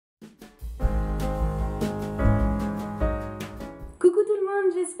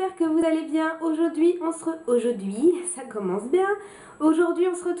j'espère que vous allez bien. Aujourd'hui, ça commence bien. Aujourd'hui,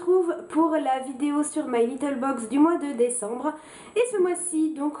 on se retrouve pour la vidéo sur My Little Box du mois de décembre. Et ce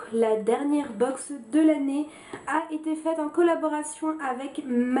mois-ci, donc la dernière box de l'année, a été faite en collaboration avec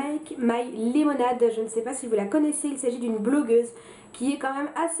Make My Lemonade. Je ne sais pas si vous la connaissez, il s'agit d'une blogueuse qui est quand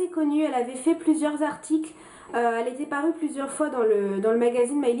même assez connue. Elle avait fait plusieurs articles. Elle était parue plusieurs fois dans le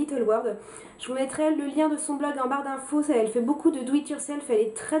magazine My Little World. Je vous mettrai le lien de son blog en barre d'infos. Elle fait beaucoup de do it yourself. Elle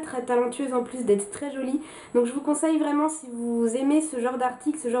est très talentueuse en plus d'être très jolie. Donc je vous conseille vraiment, si vous aimez ce genre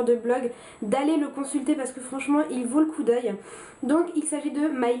d'article, ce genre de blog, d'aller le consulter parce que franchement il vaut le coup d'œil. Donc il s'agit de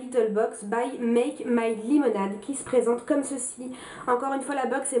My Little Box by Make My Lemonade qui se présente comme ceci. Encore une fois, la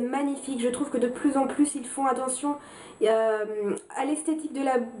box est magnifique. Je trouve que de plus en plus ils font attention à l'esthétique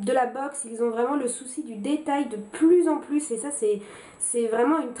de la box. Ils ont vraiment le souci du détail de plus en plus et ça c'est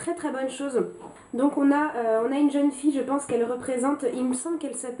vraiment une très bonne chose. Donc on a une jeune fille, je pense qu'elle représente, il me semble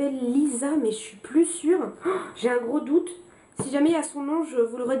qu'elle s'appelle Lisa, mais je suis plus sûre. Oh, j'ai un gros doute. Si jamais il y a son nom, je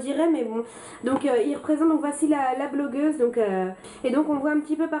vous le redirai, mais bon. Donc il représente, donc voici la blogueuse. Et donc on voit un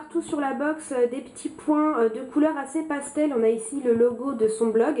petit peu partout sur la box des petits points de couleur assez pastel. On a ici le logo de son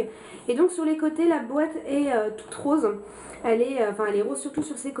blog. Et donc sur les côtés, la boîte est toute rose. Elle est rose surtout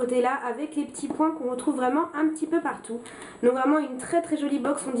sur ces côtés là, avec les petits points qu'on retrouve vraiment un petit peu partout. Donc vraiment une très jolie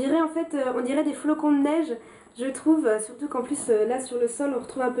box. On dirait en fait, on dirait des flocons de neige. Je trouve, surtout qu'en plus là sur le sol on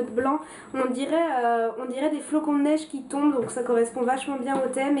retrouve un peu de blanc, on dirait des flocons de neige qui tombent, donc ça correspond vachement bien au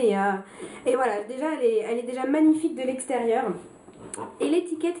thème et voilà, déjà elle est déjà magnifique de l'extérieur. Et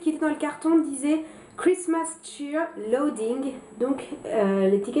l'étiquette qui était dans le carton disait Christmas Cheer Loading, donc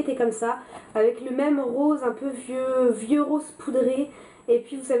l'étiquette est comme ça, avec le même rose, un peu vieux rose poudré. Et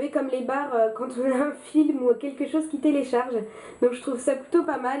puis vous savez, comme les barres quand on a un film ou quelque chose qui télécharge. Donc je trouve ça plutôt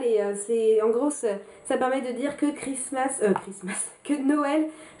pas mal et c'est en gros ça permet de dire que que Noël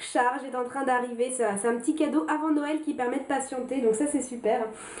charge est en train d'arriver. C'est un petit cadeau avant Noël qui permet de patienter, donc ça c'est super.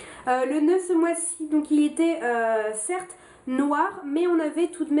 Le nœud ce mois-ci, donc il était certes noir, mais on avait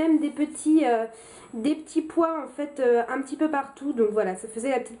tout de même des petits pois en fait un petit peu partout. Donc voilà, ça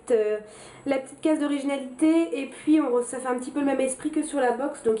faisait la petite case d'originalité. Et puis ça fait un petit peu le même esprit que sur la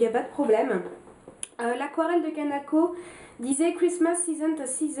box, donc il n'y a pas de problème. L'aquarelle de Kanako disait Christmas isn't a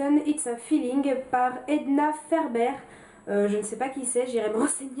season, it's a feeling par Edna Ferber. Je ne sais pas qui c'est, j'irai me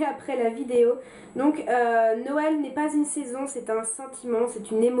renseigner après la vidéo. Donc Noël n'est pas une saison, c'est un sentiment,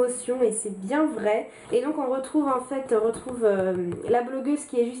 c'est une émotion et c'est bien vrai. Et donc on retrouve la blogueuse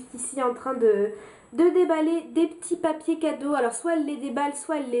qui est juste ici en train de déballer des petits papiers cadeaux. Alors soit elle les déballe,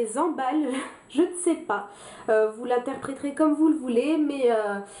 soit elle les emballe, je ne sais pas. Vous l'interpréterez comme vous le voulez, mais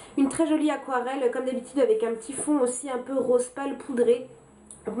une très jolie aquarelle comme d'habitude avec un petit fond aussi un peu rose pâle poudré.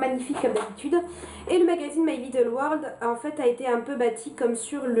 Donc magnifique comme d'habitude. Et le magazine My Little World en fait a été un peu bâti comme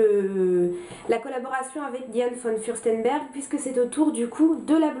sur la collaboration avec Diane von Furstenberg, puisque c'est autour du coup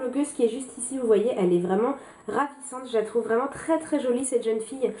de la blogueuse qui est juste ici. Vous voyez, elle est vraiment ravissante, je la trouve vraiment très jolie cette jeune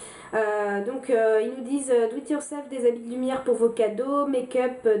fille. Ils nous disent do it yourself, des habits de lumière pour vos cadeaux,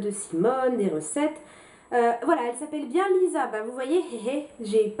 make-up de Simone, des recettes. Voilà, elle s'appelle bien Lisa. Bah vous voyez,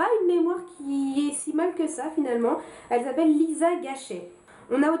 j'ai pas une mémoire qui est si mal que ça finalement. Elle s'appelle Lisa Gachet.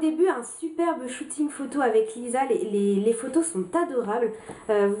 On a au début un superbe shooting photo avec Lisa, les photos sont adorables.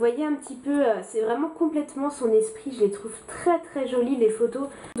 Vous voyez un petit peu, c'est vraiment complètement son esprit, je les trouve très jolies les photos.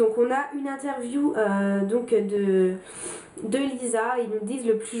 Donc on a une interview de Lisa, ils nous disent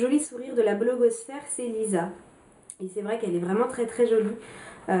le plus joli sourire de la blogosphère c'est Lisa. Et c'est vrai qu'elle est vraiment très jolie.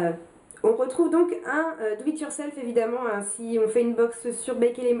 On retrouve donc un do it yourself évidemment, hein. Si on fait une box sur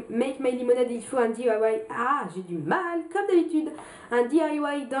Make My Lemonade, il faut un DIY. Ah, j'ai du mal comme d'habitude. Un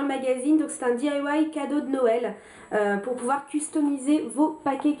DIY dans le magazine, donc c'est un DIY cadeau de Noël pour pouvoir customiser vos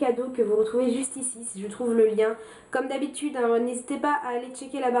paquets cadeaux que vous retrouvez juste ici, si je trouve le lien. Comme d'habitude, hein, n'hésitez pas à aller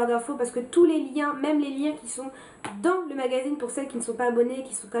checker la barre d'infos parce que tous les liens, même les liens qui sont dans le magazine pour celles qui ne sont pas abonnées,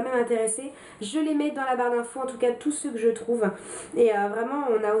 qui sont quand même intéressées, je les mets dans la barre d'infos, en tout cas tous ceux que je trouve. Et vraiment,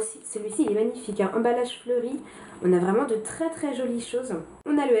 on a aussi, celui-ci il est magnifique, hein, emballage fleuri, on a vraiment de très jolies choses.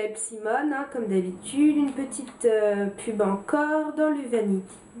 On a le Help Simone, hein, comme d'habitude, une petite pub encore dans le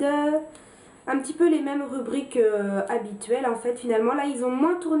Vanity de... Un petit peu les mêmes rubriques habituelles en fait finalement. Là ils ont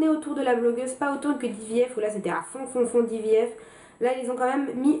moins tourné autour de la blogueuse, pas autant que d'IVF où là c'était à fond d'IVF. Là ils ont quand même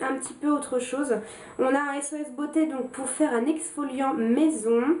mis un petit peu autre chose. On a un SOS beauté donc pour faire un exfoliant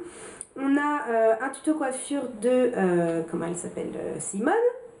maison. On a un tuto coiffure de, comment elle s'appelle, Simone.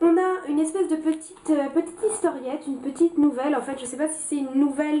 On a une espèce de petite historiette, une petite nouvelle. En fait, je sais pas si c'est une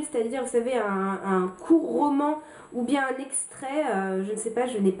nouvelle, c'est-à-dire, vous savez, un court roman ou bien un extrait. Je ne sais pas,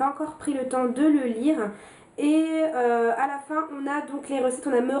 je n'ai pas encore pris le temps de le lire. Et à la fin on a donc les recettes,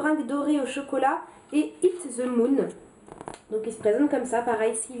 on a meringue dorée au chocolat et Eat the Moon. Donc il se présente comme ça,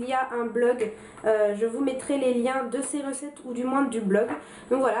 pareil, s'il y a un blog, je vous mettrai les liens de ces recettes ou du moins du blog.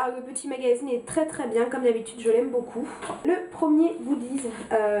 Donc voilà, le petit magazine est très très bien, comme d'habitude je l'aime beaucoup. Le premier goodies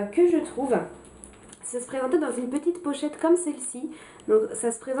que je trouve, ça se présentait dans une petite pochette comme celle-ci. Donc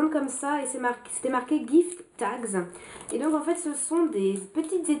ça se présente comme ça et c'était marqué Gift Tags. Et donc en fait ce sont des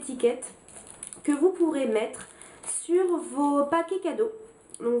petites étiquettes que vous pourrez mettre sur vos paquets cadeaux.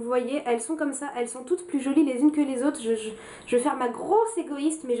 Donc vous voyez, elles sont comme ça, elles sont toutes plus jolies les unes que les autres. Je vais faire ma grosse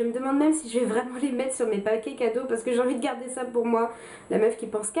égoïste, mais je me demande même si je vais vraiment les mettre sur mes paquets cadeaux parce que j'ai envie de garder ça pour moi. La meuf qui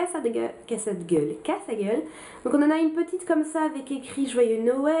pense qu'à sa gueule. Donc on en a une petite comme ça avec écrit Joyeux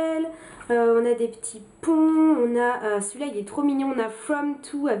Noël. On a des petits ponts, on a celui-là il est trop mignon, on a From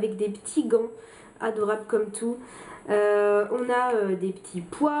To avec des petits gants, adorables comme tout. On a des petits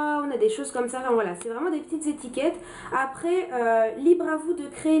pois, on a des choses comme ça, enfin voilà, c'est vraiment des petites étiquettes. Après, libre à vous de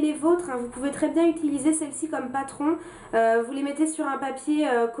créer les vôtres, hein. Vous pouvez très bien utiliser celle-ci comme patron. Vous les mettez sur un papier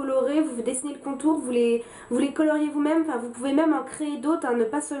coloré, vous dessinez le contour, vous les coloriez vous-même, enfin vous pouvez même en créer d'autres, hein, ne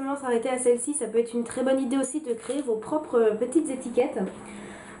pas seulement s'arrêter à celle-ci, ça peut être une très bonne idée aussi de créer vos propres petites étiquettes.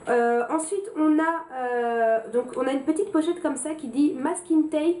 Ensuite on a une petite pochette comme ça qui dit masking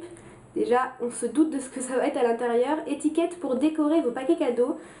tape. Déjà on se doute de ce que ça va être à l'intérieur. Étiquette pour décorer vos paquets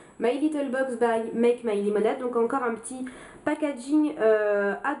cadeaux. My Little Box by Make My Limonade. Donc encore un petit packaging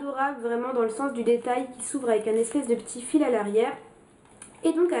adorable, vraiment dans le sens du détail, qui s'ouvre avec un espèce de petit fil à l'arrière.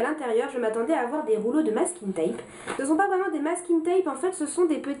 Et donc à l'intérieur je m'attendais à avoir des rouleaux de masking tape. Ce ne sont pas vraiment des masking tape, en fait ce sont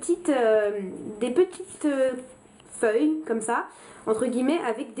des petites feuilles comme ça, entre guillemets,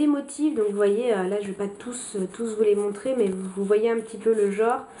 avec des motifs. Donc vous voyez, là je vais pas tous vous les montrer, mais vous voyez un petit peu le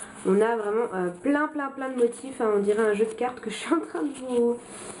genre. On a vraiment plein de motifs, hein, on dirait un jeu de cartes que je suis en train de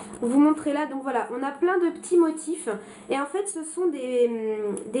vous montrer là. Donc voilà, on a plein de petits motifs et en fait ce sont des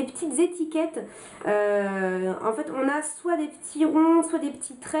petites étiquettes. En fait on a soit des petits ronds, soit des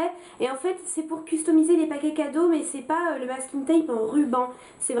petits traits, et en fait c'est pour customiser les paquets cadeaux, mais c'est pas le masking tape en ruban,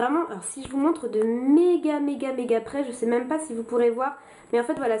 c'est vraiment, alors si je vous montre de méga près, je sais même pas si vous pourrez voir, mais en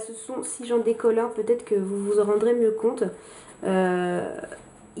fait voilà, ce sont, si j'en décolle un peut-être que vous vous en rendrez mieux compte.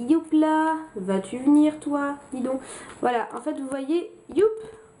 Youpla, vas-tu venir toi, dis donc. Voilà, en fait vous voyez, youp,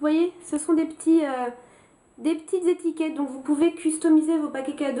 vous voyez, ce sont des petites étiquettes, donc vous pouvez customiser vos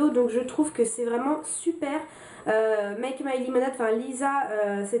paquets cadeaux, donc je trouve que c'est vraiment super. Make My Limonade, enfin Lisa,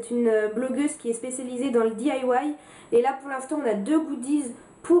 c'est une blogueuse qui est spécialisée dans le DIY, et là pour l'instant on a deux goodies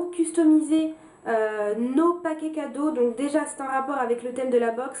pour customiser nos paquets cadeaux. Donc déjà c'est en rapport avec le thème de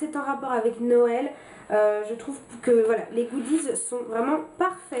la box, c'est en rapport avec Noël. Je trouve que voilà, les goodies sont vraiment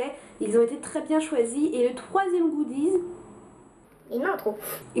parfaits, ils ont été très bien choisis. Et le troisième goodies,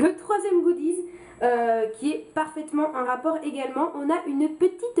 qui est parfaitement en rapport également, on a une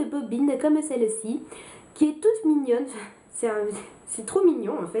petite bobine comme celle-ci qui est toute mignonne. C'est trop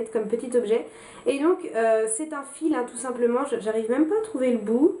mignon en fait comme petit objet. Et donc c'est un fil, hein, tout simplement. J'arrive même pas à trouver le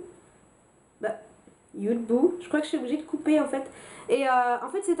bout. Bah, le bout. Je crois que je suis obligée de couper en fait. Et en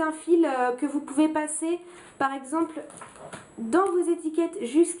fait c'est un fil que vous pouvez passer par exemple dans vos étiquettes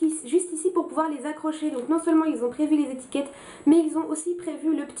juste ici pour pouvoir les accrocher. Donc non seulement ils ont prévu les étiquettes, mais ils ont aussi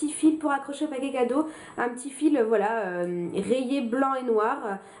prévu le petit fil pour accrocher au paquet cadeau. Un petit fil voilà rayé blanc et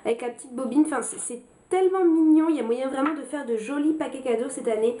noir avec la petite bobine. Enfin c'est tellement mignon, il y a moyen vraiment de faire de jolis paquets cadeaux cette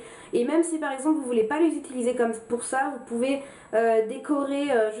année. Et même si par exemple vous voulez pas les utiliser comme pour ça, vous pouvez décorer,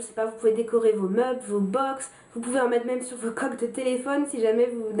 je sais pas, vous pouvez décorer vos meubles, vos box, vous pouvez en mettre même sur vos coques de téléphone si jamais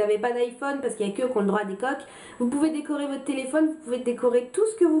vous n'avez pas d'iPhone, parce qu'il n'y a que qui ont le droit à des coques. Vous pouvez décorer votre téléphone, vous pouvez décorer tout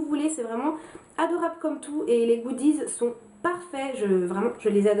ce que vous voulez, c'est vraiment adorable comme tout, et les goodies sont parfaits, vraiment je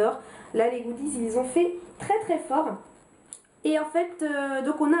les adore. Là les goodies ils ont fait très fort. Et en fait,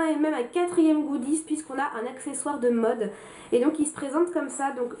 donc on a même un quatrième goodies puisqu'on a un accessoire de mode. Et donc il se présente comme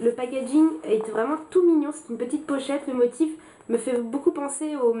ça, donc le packaging est vraiment tout mignon, c'est une petite pochette, le motif me fait beaucoup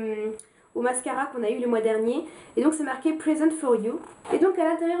penser au mascara qu'on a eu le mois dernier. Et donc c'est marqué Present for You. Et donc à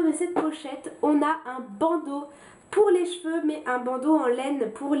l'intérieur de cette pochette, on a un bandeau pour les cheveux, mais un bandeau en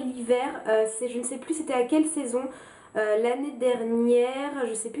laine pour l'hiver. Je ne sais plus c'était à quelle saison. L'année dernière,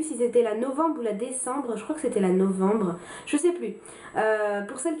 je sais plus si c'était la novembre ou la décembre, je crois que c'était la novembre, je sais plus.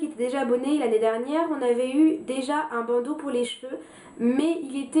 Pour celles qui étaient déjà abonnées l'année dernière, on avait eu déjà un bandeau pour les cheveux, mais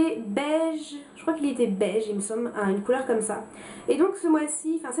il était beige, je crois qu'il était beige il me semble, une couleur comme ça. Et donc ce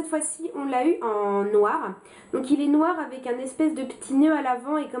mois-ci, enfin cette fois-ci, on l'a eu en noir. Donc il est noir avec un espèce de petit nœud à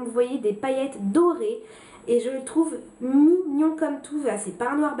l'avant et comme vous voyez des paillettes dorées. et je le trouve mignon comme tout. Voilà, c'est pas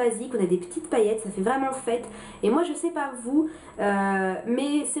un noir basique, on a des petites paillettes, ça fait vraiment fête. Et moi je sais pas vous,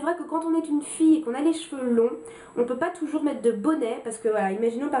 mais c'est vrai que quand on est une fille et qu'on a les cheveux longs, on peut pas toujours mettre de bonnet, parce que voilà,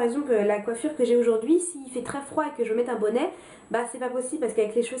 imaginons par exemple la coiffure que j'ai aujourd'hui, s'il fait très froid et que je mette un bonnet, bah c'est pas possible parce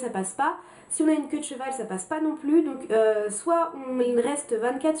qu'avec les cheveux ça passe pas. Si on a une queue de cheval ça passe pas non plus, donc soit on reste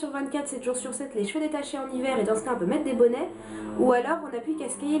 24/24, 7 jours sur 7 les cheveux détachés en hiver, et dans ce cas on peut mettre des bonnets, ou alors on n'a plus qu'à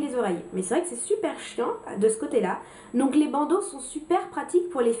se cailler les oreilles. Mais c'est vrai que c'est super chiant de ce côté là, donc les bandeaux sont super pratiques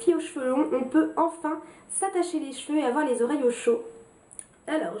pour les filles aux cheveux longs. On peut enfin s'attacher les cheveux et avoir les oreilles au chaud.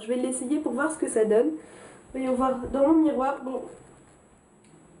 Alors je vais l'essayer pour voir ce que ça donne. Voyons voir dans mon miroir. Bon,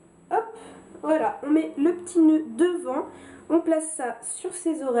 hop, voilà, on met le petit nœud devant, on place ça sur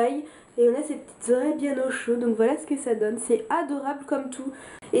ses oreilles et on a ses petites oreilles bien au chaud. Donc voilà ce que ça donne, c'est adorable comme tout.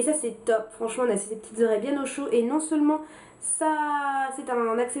 Et ça c'est top, franchement on a ces petites oreilles bien au chaud, et non seulement ça c'est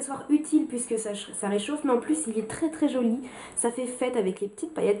un accessoire utile puisque ça réchauffe, mais en plus il est très très joli, ça fait fête avec les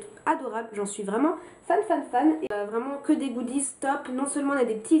petites paillettes, adorable, j'en suis vraiment fan. Et vraiment que des goodies top. Non seulement on a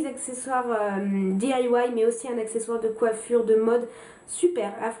des petits accessoires DIY, mais aussi un accessoire de coiffure, de mode,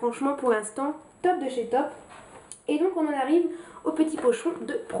 super. Là franchement pour l'instant top de chez top. Et donc on en arrive au petit pochon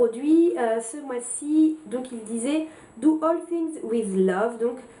de produits. Ce mois-ci, donc il disait do all things with love,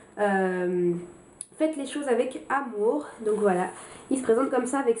 donc faites les choses avec amour. Donc voilà, il se présente comme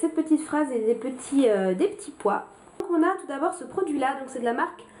ça avec cette petite phrase et des petits pois. Donc on a tout d'abord ce produit là, donc c'est de la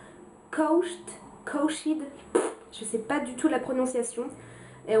marque Coached, je sais pas du tout la prononciation,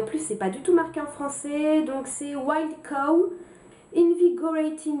 et en plus c'est pas du tout marqué en français. Donc c'est Wild Cow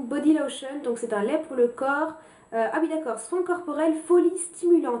Invigorating Body Lotion, donc c'est un lait pour le corps. Ah oui d'accord, soin corporel folie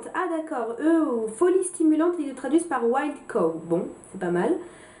stimulante. Ah d'accord, folie stimulante, ils le traduisent par Wild Cow. Bon, c'est pas mal.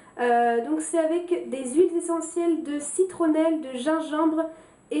 Donc c'est avec des huiles essentielles de citronnelle, de gingembre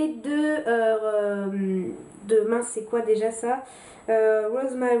et de mince, c'est quoi déjà ça,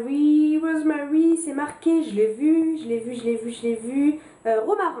 rosemary, c'est marqué, je l'ai vu,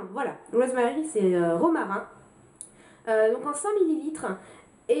 romarin, voilà, rosemary c'est romarin, donc en 100 millilitres.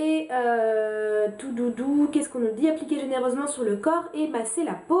 Et tout doudou, qu'est-ce qu'on nous dit, appliquer généreusement sur le corps et masser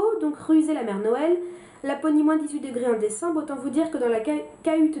la peau, donc ruser la mère Noël. La peau ni moins 18 degrés en décembre, autant vous dire que dans la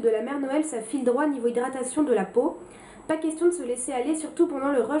cahute de la mère Noël ça file droit niveau hydratation de la peau. Pas question de se laisser aller, surtout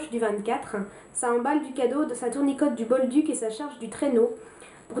pendant le rush du 24. Ça emballe du cadeau, de sa tournicote du bolduc et sa charge du traîneau.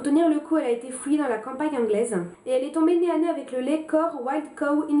 Pour tenir le coup, elle a été fouillée dans la campagne anglaise. Et elle est tombée nez à nez avec le lait Core Wild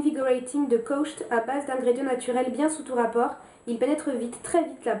Cow Invigorating de Coached à base d'ingrédients naturels bien sous tout rapport. Il pénètre vite, très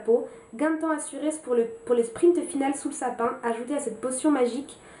vite la peau. Gain de temps assuré pour le sprint final sous le sapin. Ajoutez à cette potion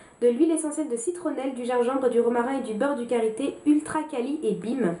magique de l'huile essentielle de citronnelle, du gingembre, du romarin et du beurre du karité, ultra quali et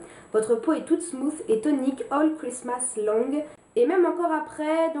bim. Votre peau est toute smooth et tonique all Christmas long. Et même encore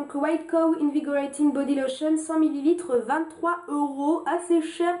après, donc White Cow Invigorating Body Lotion 100 ml, 23 €, assez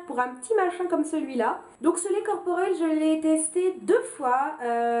cher pour un petit machin comme celui-là. Donc ce lait corporel, je l'ai testé 2 fois.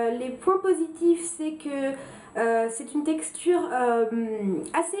 Les points positifs, c'est que c'est une texture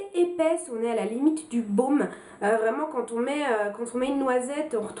assez épaisse, on est à la limite du baume. Vraiment quand on met une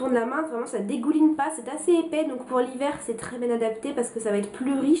noisette, on retourne la main, vraiment ça dégouline pas, c'est assez épais, donc pour l'hiver c'est très bien adapté parce que ça va être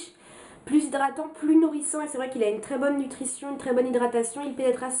plus riche, plus hydratant, plus nourrissant, et c'est vrai qu'il a une très bonne nutrition, une très bonne hydratation, il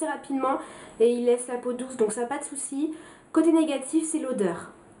pénètre assez rapidement et il laisse la peau douce, donc ça pas de souci. Côté négatif, c'est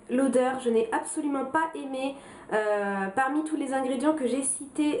l'odeur. L'odeur, je n'ai absolument pas aimé. Parmi tous les ingrédients que j'ai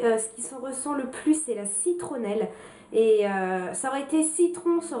cités, ce qui s'en ressent le plus, c'est la citronnelle. Et ça aurait été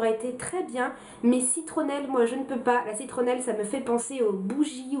citron, ça aurait été très bien, mais citronnelle, moi je ne peux pas. La citronnelle, ça me fait penser aux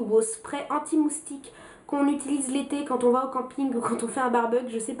bougies ou aux sprays anti-moustiques qu'on utilise l'été quand on va au camping ou quand on fait un barbecue,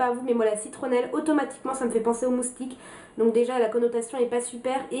 je sais pas vous, mais moi la citronnelle, automatiquement ça me fait penser aux moustiques. Donc déjà la connotation est pas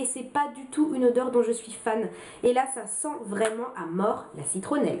super et c'est pas du tout une odeur dont je suis fan. Et là ça sent vraiment à mort la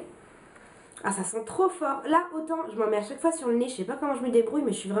citronnelle. Ah ça sent trop fort. Là autant je m'en mets à chaque fois sur le nez, je sais pas comment je me débrouille,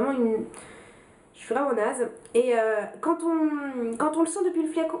 mais je suis vraiment naze. Et quand on le sent depuis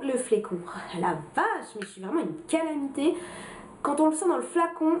le flacon, oh, la vache, mais je suis vraiment une calamité. Quand on le sent dans le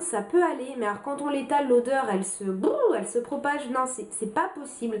flacon, ça peut aller, mais alors quand on l'étale, l'odeur, elle se propage. Non, c'est pas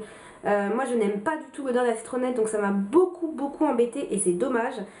possible. Moi, je n'aime pas du tout l'odeur de la citronnelle, donc ça m'a beaucoup embêté et c'est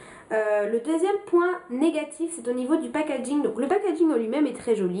dommage. Le deuxième point négatif, c'est au niveau du packaging. Donc le packaging en lui-même est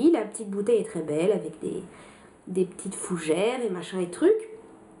très joli, la petite bouteille est très belle avec des petites fougères et machin et trucs.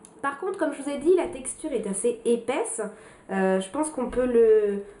 Par contre, comme je vous ai dit, la texture est assez épaisse. Je pense qu'on peut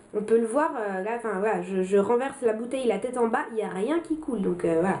le voir, là, enfin voilà, je renverse la bouteille la tête en bas, il n'y a rien qui coule, donc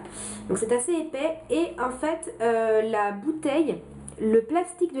voilà. Donc c'est assez épais, et en fait, la bouteille, le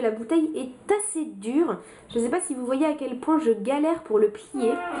plastique de la bouteille est assez dur. Je ne sais pas si vous voyez à quel point je galère pour le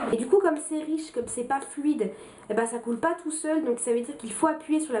plier. Et du coup comme c'est riche, comme c'est pas fluide, eh ben, ça coule pas tout seul. Donc ça veut dire qu'il faut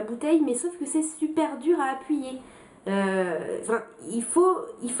appuyer sur la bouteille, mais sauf que c'est super dur à appuyer. Enfin, il faut,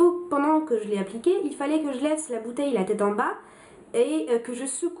 pendant que je l'ai appliqué, il fallait que je laisse la bouteille la tête en bas et que je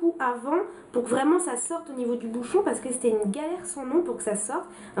secoue avant pour que vraiment ça sorte au niveau du bouchon, parce que c'était une galère sans nom pour que ça sorte.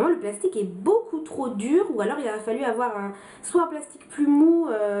 Vraiment le plastique est beaucoup trop dur, ou alors il a fallu avoir soit un plastique plus mou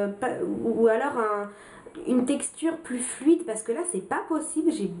ou alors une texture plus fluide, parce que là c'est pas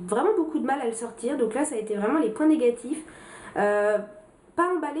possible, j'ai vraiment beaucoup de mal à le sortir. Donc là ça a été vraiment les points négatifs. Pas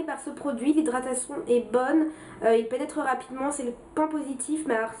emballé par ce produit, l'hydratation est bonne, il pénètre rapidement, c'est le point positif.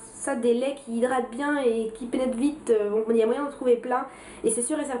 Mais alors ça, des laits qui hydratent bien et qui pénètrent vite, il y a moyen d'en trouver plein. Et c'est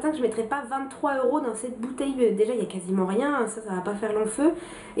sûr et certain que je ne mettrai pas 23 € dans cette bouteille. Déjà il n'y a quasiment rien, ça va pas faire long feu.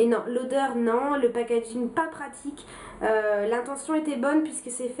 Et non, l'odeur non, le packaging pas pratique. L'intention était bonne puisque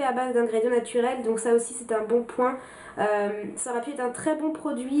c'est fait à base d'ingrédients naturels, donc ça aussi c'est un bon point. Ça aurait pu être un très bon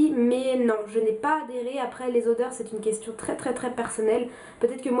produit, mais non, je n'ai pas adhéré. Après les odeurs c'est une question très personnelle.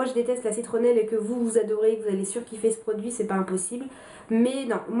 Peut-être que moi je déteste la citronnelle et que vous adorez, que vous allez surkiffer ce produit, c'est pas impossible. Mais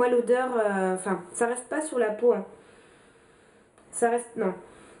non, moi l'odeur, enfin ça reste pas sur la peau, hein. Ça reste, non.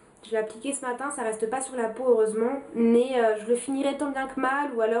 Je l'ai appliqué ce matin, ça reste pas sur la peau heureusement, mais je le finirai tant bien que mal,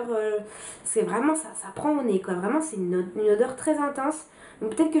 ou alors c'est vraiment ça prend au nez quoi, vraiment c'est une odeur très intense.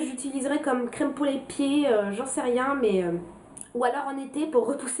 Donc peut-être que j'utiliserai comme crème pour les pieds, j'en sais rien, mais ou alors en été pour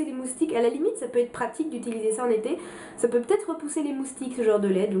repousser les moustiques. À la limite ça peut être pratique d'utiliser ça en été, ça peut peut-être repousser les moustiques ce genre de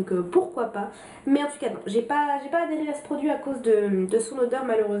lait, donc pourquoi pas. Mais en tout cas non, j'ai pas adhéré à ce produit à cause de son odeur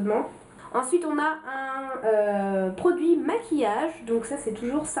malheureusement. Ensuite on a un produit maquillage, donc ça c'est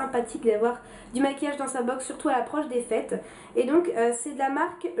toujours sympathique d'avoir du maquillage dans sa box, surtout à l'approche des fêtes. Et donc c'est de la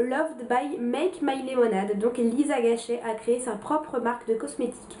marque Loved by Make My Lemonade. Donc Lisa Gachet a créé sa propre marque de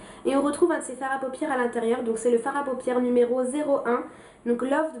cosmétiques. Et on retrouve un de ses fards à paupières à l'intérieur, donc c'est le fard à paupières numéro 01, donc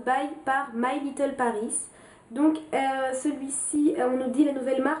Loved by par My Little Paris. Donc celui-ci, on nous dit la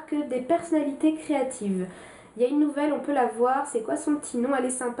nouvelle marque des personnalités créatives. Il y a une nouvelle, on peut la voir, c'est quoi son petit nom? Elle est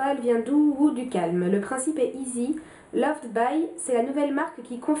sympa, elle vient d'où? Ou du calme. Le principe est easy. Loved by, c'est la nouvelle marque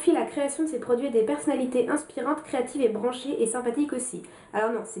qui confie la création de ses produits à des personnalités inspirantes, créatives et branchées, et sympathiques aussi.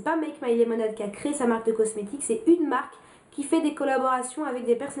 Alors non, c'est pas Make My Lemonade qui a créé sa marque de cosmétiques, c'est une marque qui fait des collaborations avec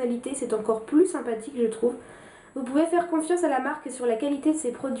des personnalités, c'est encore plus sympathique je trouve. Vous pouvez faire confiance à la marque sur la qualité de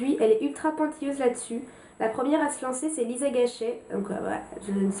ses produits, elle est ultra pointilleuse là-dessus. La première à se lancer c'est Lisa Gachet, donc voilà,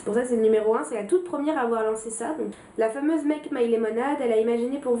 c'est pour ça que c'est le numéro 1, c'est la toute première à avoir lancé ça. Donc, la fameuse Make My Lemonade, elle a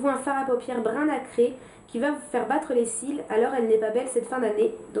imaginé pour vous un fard à paupières brun nacré qui va vous faire battre les cils, alors elle n'est pas belle cette fin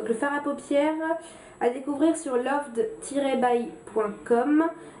d'année. Donc le fard à paupières à découvrir sur loved-by.com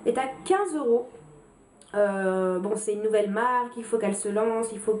est à 15 €. Bon c'est une nouvelle marque, il faut qu'elle se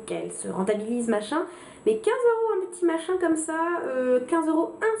lance, il faut qu'elle se rentabilise machin, mais 15 € un petit machin comme ça, 15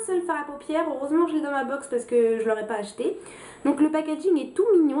 € un seul fard à paupières. Heureusement je l'ai dans ma box parce que je l'aurais pas acheté. Donc le packaging est tout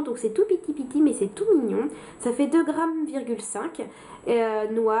mignon, donc c'est tout petit mais c'est tout mignon, ça fait 2,5 g,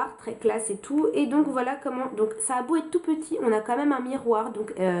 noir, très classe et tout. Et donc voilà comment, donc ça a beau être tout petit, on a quand même un miroir,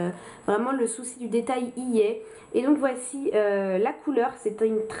 donc vraiment le souci du détail y est. Et donc voici la couleur, c'est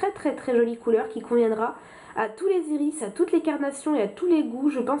une très jolie couleur qui conviendra à tous les iris, à toutes les carnations et à tous les goûts.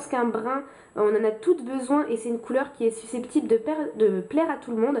 Je pense qu'un brun, on en a toutes besoin et c'est une couleur qui est susceptible de plaire à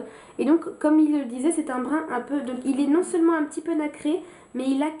tout le monde. Et donc comme il le disait, c'est un brun un peu, donc il est non seulement un petit peu nacré, mais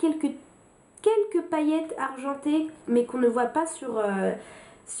il a quelques paillettes argentées mais qu'on ne voit pas sur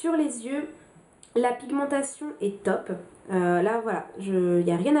les yeux. La pigmentation est top. Là voilà, il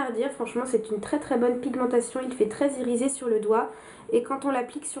n'y a rien à redire, franchement c'est une très bonne pigmentation, il fait très irisé sur le doigt et quand on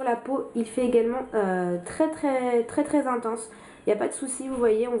l'applique sur la peau il fait également très intense. Il n'y a pas de souci, vous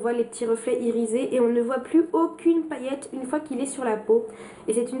voyez, on voit les petits reflets irisés et on ne voit plus aucune paillette une fois qu'il est sur la peau.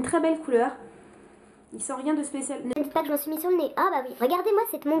 Et c'est une très belle couleur, il sent rien de spécial. Ne dites pas que je m'en suis mis sur le nez. Ah bah oui, regardez-moi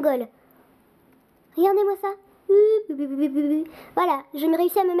cette mongole. Regardez-moi ça. Voilà, je me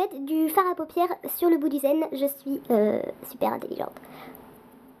réussis à me mettre du fard à paupières sur le bout du zen. Je suis super intelligente.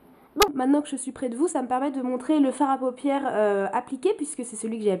 Bon, maintenant que je suis près de vous, ça me permet de montrer le fard à paupières appliqué, puisque c'est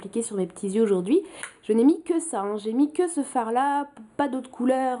celui que j'ai appliqué sur mes petits yeux aujourd'hui. Je n'ai mis que ça, hein. J'ai mis que ce fard là, pas d'autres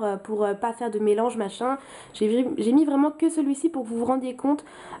couleurs pour pas faire de mélange machin. J'ai mis vraiment que celui-ci pour que vous vous rendiez compte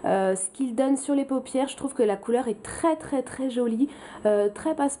ce qu'il donne sur les paupières. Je trouve que la couleur est très jolie,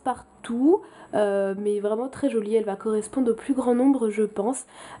 très passe-partout. tout, mais vraiment très jolie, elle va correspondre au plus grand nombre je pense.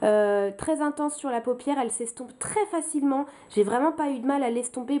 Très intense sur la paupière, elle s'estompe très facilement, j'ai vraiment pas eu de mal à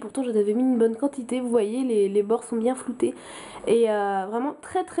l'estomper, pourtant j'en avais mis une bonne quantité, vous voyez les bords sont bien floutés et vraiment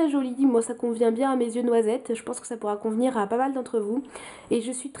très très jolie. Moi ça convient bien à mes yeux noisettes, je pense que ça pourra convenir à pas mal d'entre vous et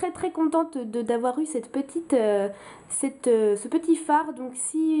je suis très très contente d'avoir eu cette petite ce petit phare. Donc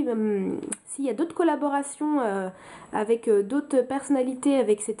si s'il y a d'autres collaborations avec d'autres personnalités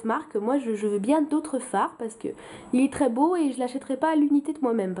avec cette marque, moi je veux bien d'autres phares parce que il est très beau et je l'achèterai pas à l'unité de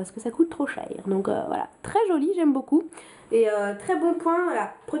moi-même parce que ça coûte trop cher. Donc voilà, très joli, j'aime beaucoup et très bon point.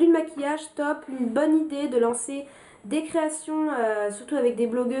 Voilà, produit de maquillage top, une bonne idée de lancer des créations, surtout avec des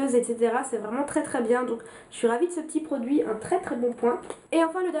blogueuses, etc. C'est vraiment très très bien, donc je suis ravie de ce petit produit, un très très bon point. Et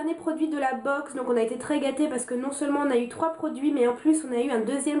enfin le dernier produit de la box, donc on a été très gâtés parce que non seulement on a eu 3 produits, mais en plus on a eu un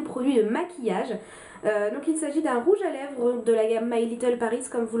deuxième produit de maquillage. Donc il s'agit d'un rouge à lèvres de la gamme My Little Paris,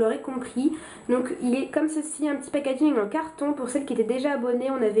 comme vous l'aurez compris. Donc il est comme ceci, un petit packaging en carton. Pour celles qui étaient déjà abonnées,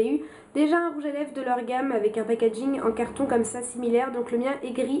 on avait eu déjà un rouge à lèvres de leur gamme avec un packaging en carton comme ça, similaire. Donc le mien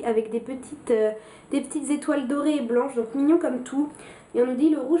est gris avec des petites étoiles dorées et blanches, donc mignon comme tout. Et on nous dit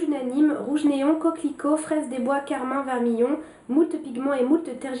le rouge unanime, rouge néon, coquelicot, fraise des bois, carmin, vermillon, moult pigments et moult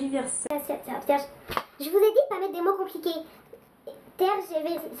tergiversations. Je vous ai dit de pas mettre des mots compliqués.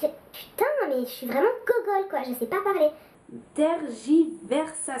 Putain, mais je suis vraiment gogol quoi, je sais pas parler.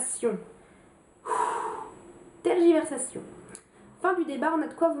 Tergiversation. Tergiversation. Fin du débat, on a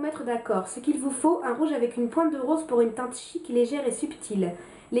de quoi vous mettre d'accord. Ce qu'il vous faut, un rouge avec une pointe de rose pour une teinte chic, légère et subtile.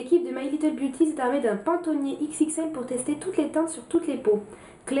 L'équipe de My Little Beauty s'est armée d'un pantonnier XXL pour tester toutes les teintes sur toutes les peaux.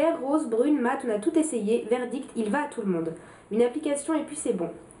 Claire, rose, brune, mat, on a tout essayé. Verdict, il va à tout le monde. Une application et puis c'est bon.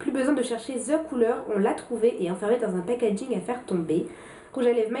 Plus besoin de chercher the couleur, on l'a trouvé et enfermé dans un packaging à faire tomber. Rouge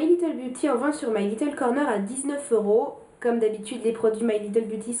à lèvres My Little Beauty en vente sur My Little Corner à 19 €. Comme d'habitude, les produits My Little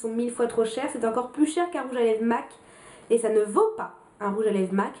Beauty sont 1000 fois trop chers. C'est encore plus cher qu'un rouge à lèvres MAC. Et ça ne vaut pas un rouge à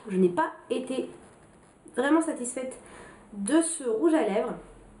lèvres MAC. Je n'ai pas été vraiment satisfaite de ce rouge à lèvres.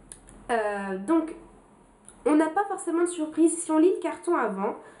 Donc, on n'a pas forcément de surprise. Si on lit le carton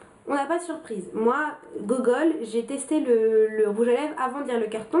avant, on n'a pas de surprise. Moi, gogol, j'ai testé le rouge à lèvres avant de lire le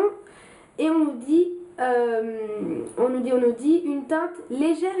carton. Et on nous dit une teinte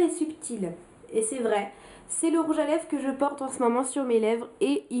légère et subtile. Et c'est vrai. C'est le rouge à lèvres que je porte en ce moment sur mes lèvres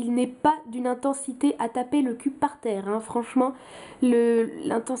et il n'est pas d'une intensité à taper le cul par terre. Hein. Franchement,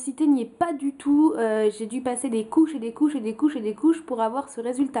 l'intensité n'y est pas du tout. J'ai dû passer des couches et des couches et des couches et des couches pour avoir ce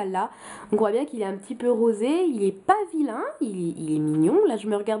résultat-là. On voit bien qu'il est un petit peu rosé. Il est pas vilain, il est mignon. Là, je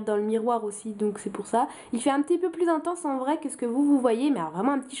me regarde dans le miroir aussi, donc c'est pour ça. Il fait un petit peu plus intense en vrai que ce que vous voyez, mais alors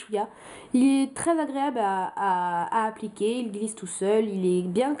vraiment un petit chouïa. Il est très agréable à appliquer. Il glisse tout seul. Il est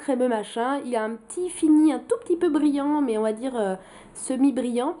bien crémeux machin. Il a un petit fini, un tout petit peu brillant, mais on va dire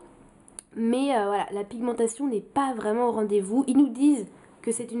semi-brillant. Mais voilà, la pigmentation n'est pas vraiment au rendez-vous. Ils nous disent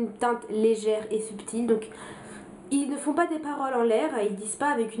que c'est une teinte légère et subtile, donc ils ne font pas des paroles en l'air, ils disent pas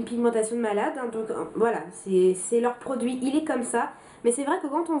avec une pigmentation de malade, hein, donc voilà, c'est leur produit, il est comme ça. Mais c'est vrai que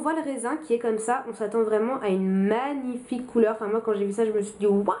quand on voit le raisin qui est comme ça, on s'attend vraiment à une magnifique couleur. Enfin moi quand j'ai vu ça, je me suis dit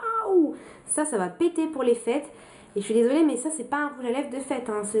waouh, ça va péter pour les fêtes. Et je suis désolée, mais ça c'est pas un rouge à lèvres de fête,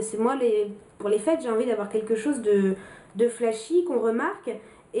 hein. C'est moi pour les fêtes, j'ai envie d'avoir quelque chose de flashy qu'on remarque.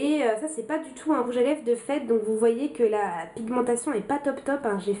 Et ça c'est pas du tout un rouge à lèvres de fête, donc vous voyez que la pigmentation est pas top top,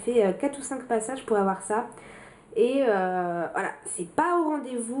 hein. J'ai fait 4 ou 5 passages pour avoir ça. Et voilà, c'est pas au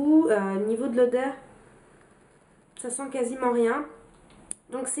rendez-vous. Au niveau de l'odeur, ça sent quasiment rien.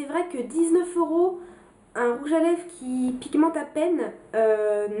 Donc c'est vrai que 19 €, un rouge à lèvres qui pigmente à peine,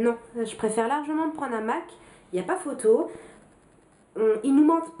 non, je préfère largement prendre un MAC, il n'y a pas photo. Ils nous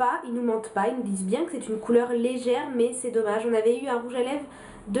mentent pas, ils nous disent bien que c'est une couleur légère, mais c'est dommage. On avait eu un rouge à lèvres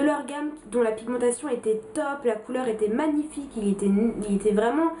de leur gamme dont la pigmentation était top, la couleur était magnifique, il était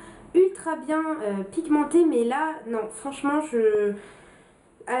vraiment ultra bien pigmenté, mais là, non, franchement,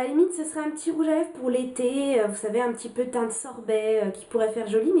 à la limite, ce serait un petit rouge à lèvres pour l'été, vous savez, un petit peu teinte sorbet qui pourrait faire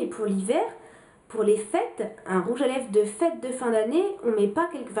joli, mais pour l'hiver, pour les fêtes, un rouge à lèvres de fête de fin d'année, on met pas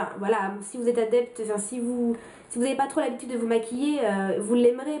quelque... Enfin, voilà, si vous êtes adepte, enfin, si vous n'avez pas trop l'habitude de vous maquiller, vous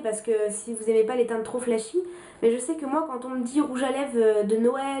l'aimerez parce que si vous n'aimez pas les teintes trop flashy. Mais je sais que moi, quand on me dit rouge à lèvres de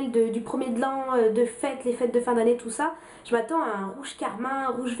Noël, du premier de l'an, de fêtes, les fêtes de fin d'année, tout ça, je m'attends à un rouge carmin,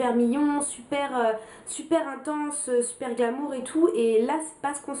 un rouge vermillon, super, super intense, super glamour et tout. Et là, c'est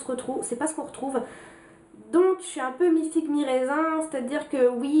pas ce qu'on retrouve. Donc je suis un peu mi-figue mi-raisin, c'est-à-dire que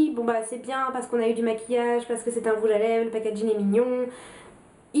oui, bon bah c'est bien parce qu'on a eu du maquillage, parce que c'est un rouge à lèvres, le packaging est mignon.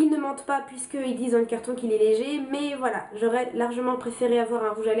 Ils ne mentent pas puisqu'ils disent dans le carton qu'il est léger, mais voilà, j'aurais largement préféré avoir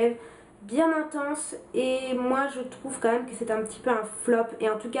un rouge à lèvres bien intense et moi je trouve quand même que c'est un petit peu un flop, et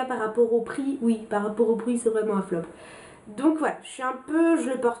en tout cas par rapport au prix, oui, par rapport au prix c'est vraiment un flop. Donc voilà, je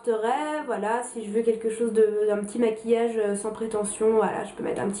le porterai, voilà, si je veux quelque chose d'un petit maquillage sans prétention, voilà, je peux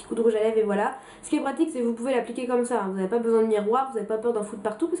mettre un petit coup de rouge à lèvres et voilà. Ce qui est pratique, c'est que vous pouvez l'appliquer comme ça, hein. Vous n'avez pas besoin de miroir, vous n'avez pas peur d'en foutre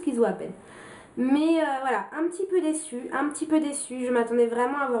partout parce qu'ils se voient à peine. Mais voilà, un petit peu déçue, je m'attendais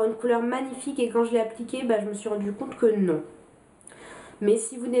vraiment à avoir une couleur magnifique et quand je l'ai appliqué, bah, je me suis rendu compte que non. Mais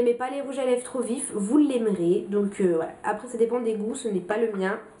si vous n'aimez pas les rouges à lèvres trop vifs, vous l'aimerez, donc voilà. Après ça dépend des goûts, ce n'est pas le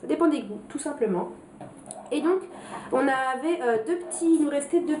mien, ça dépend des goûts, tout simplement. Et donc on avait il nous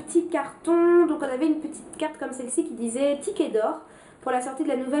restait 2 petits cartons, donc on avait une petite carte comme celle-ci qui disait ticket d'or. Pour la sortie de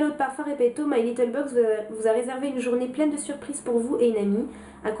la nouvelle eau de parfum Repetto, My Little Box vous a réservé une journée pleine de surprises pour vous et une amie.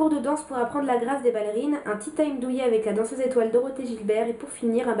 Un cours de danse pour apprendre la grâce des ballerines, un tea time douillet avec la danseuse étoile Dorothée Gilbert et pour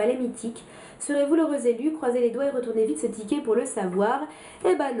finir un ballet mythique. Serez-vous l'heureux élu? Croisez les doigts et retournez vite ce ticket pour le savoir.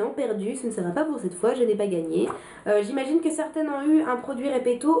 Eh ben non, perdu, ce ne sera pas pour cette fois, je n'ai pas gagné. J'imagine que certaines ont eu un produit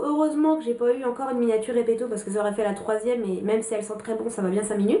Repetto. Heureusement que j'ai pas eu encore une miniature Repetto parce que ça aurait fait la 3e et même si elle sent très bon, ça va bien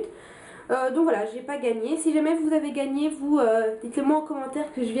 5 minutes. Donc voilà, j'ai pas gagné. Si jamais vous avez gagné, vous dites-le moi en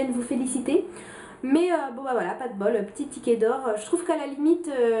commentaire que je vienne vous féliciter. Mais bon bah voilà, pas de bol, petit ticket d'or. Je trouve qu'à la limite,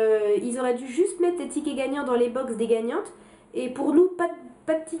 ils auraient dû juste mettre les tickets gagnants dans les box des gagnantes. Et pour nous, pas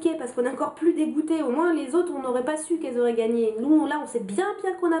de ticket parce qu'on est encore plus dégoûtés. Au moins les autres, on n'aurait pas su qu'elles auraient gagné. Nous là, on sait bien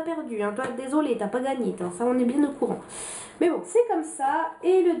qu'on a perdu. Hein. Toi, désolé, t'as pas gagné. Ça, on est bien au courant. Mais bon, c'est comme ça.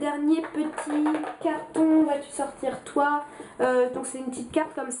 Et le dernier petit carton, vas-tu sortir toi? Donc c'est une petite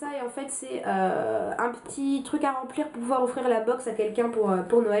carte comme ça et en fait c'est un petit truc à remplir pour pouvoir offrir la box à quelqu'un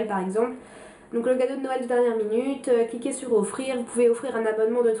pour Noël par exemple. Donc le cadeau de Noël de dernière minute, cliquez sur offrir, vous pouvez offrir un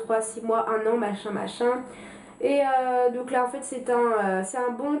abonnement de 3, 6 mois, 1 an, machin. Et donc là en fait c'est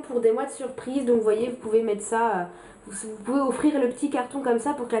un bon pour des mois de surprise, donc vous voyez vous pouvez mettre ça, vous pouvez offrir le petit carton comme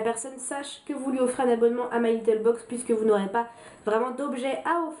ça pour que la personne sache que vous lui offrez un abonnement à My Little Box puisque vous n'aurez pas vraiment d'objet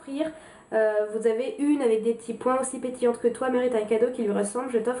à offrir. Vous avez une avec des petits points aussi pétillantes que toi, mérite un cadeau qui lui ressemble.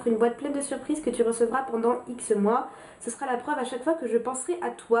 Je t'offre une boîte pleine de surprises que tu recevras pendant X mois. Ce sera la preuve à chaque fois que je penserai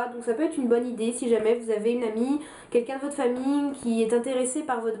à toi. Donc ça peut être une bonne idée si jamais vous avez une amie, quelqu'un de votre famille qui est intéressé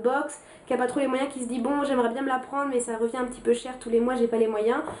par votre box, qui n'a pas trop les moyens, qui se dit bon j'aimerais bien me la prendre mais ça revient un petit peu cher tous les mois, j'ai pas les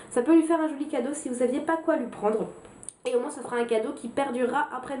moyens. Ça peut lui faire un joli cadeau si vous saviez pas quoi lui prendre. Et au moins ça fera un cadeau qui perdurera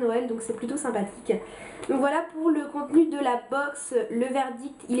après Noël, donc c'est plutôt sympathique. Donc voilà pour le contenu de la box. Le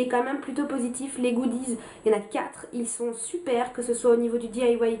verdict il est quand même plutôt positif. Les goodies, il y en a 4, ils sont super, que ce soit au niveau du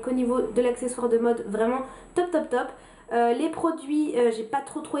DIY qu'au niveau de l'accessoire de mode, vraiment top. Les produits, j'ai pas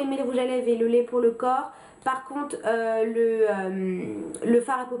trop aimé les rouges à lèvres et le lait pour le corps. Par contre le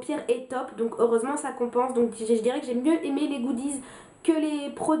fard à paupières est top, donc heureusement ça compense. Donc je dirais que j'ai mieux aimé les goodies que les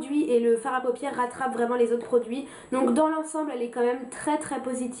produits et le fard à paupières rattrape vraiment les autres produits. Donc dans l'ensemble elle est quand même très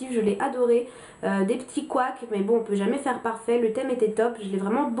positive, je l'ai adoré. Des petits couacs mais bon on peut jamais faire parfait, le thème était top, je l'ai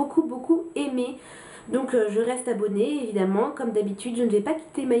vraiment beaucoup aimé. Donc je reste abonnée évidemment, comme d'habitude je ne vais pas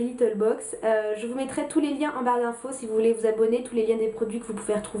quitter My Little Box. Je vous mettrai tous les liens en barre d'infos si vous voulez vous abonner, tous les liens des produits que vous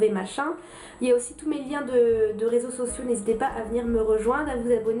pouvez retrouver machin. Il y a aussi tous mes liens de réseaux sociaux, n'hésitez pas à venir me rejoindre, à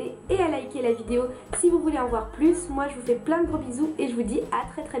vous abonner et à liker la vidéo si vous voulez en voir plus. Moi je vous fais plein de gros bisous et je vous dis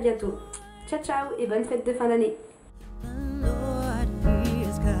à très bientôt. Ciao et bonne fête de fin d'année.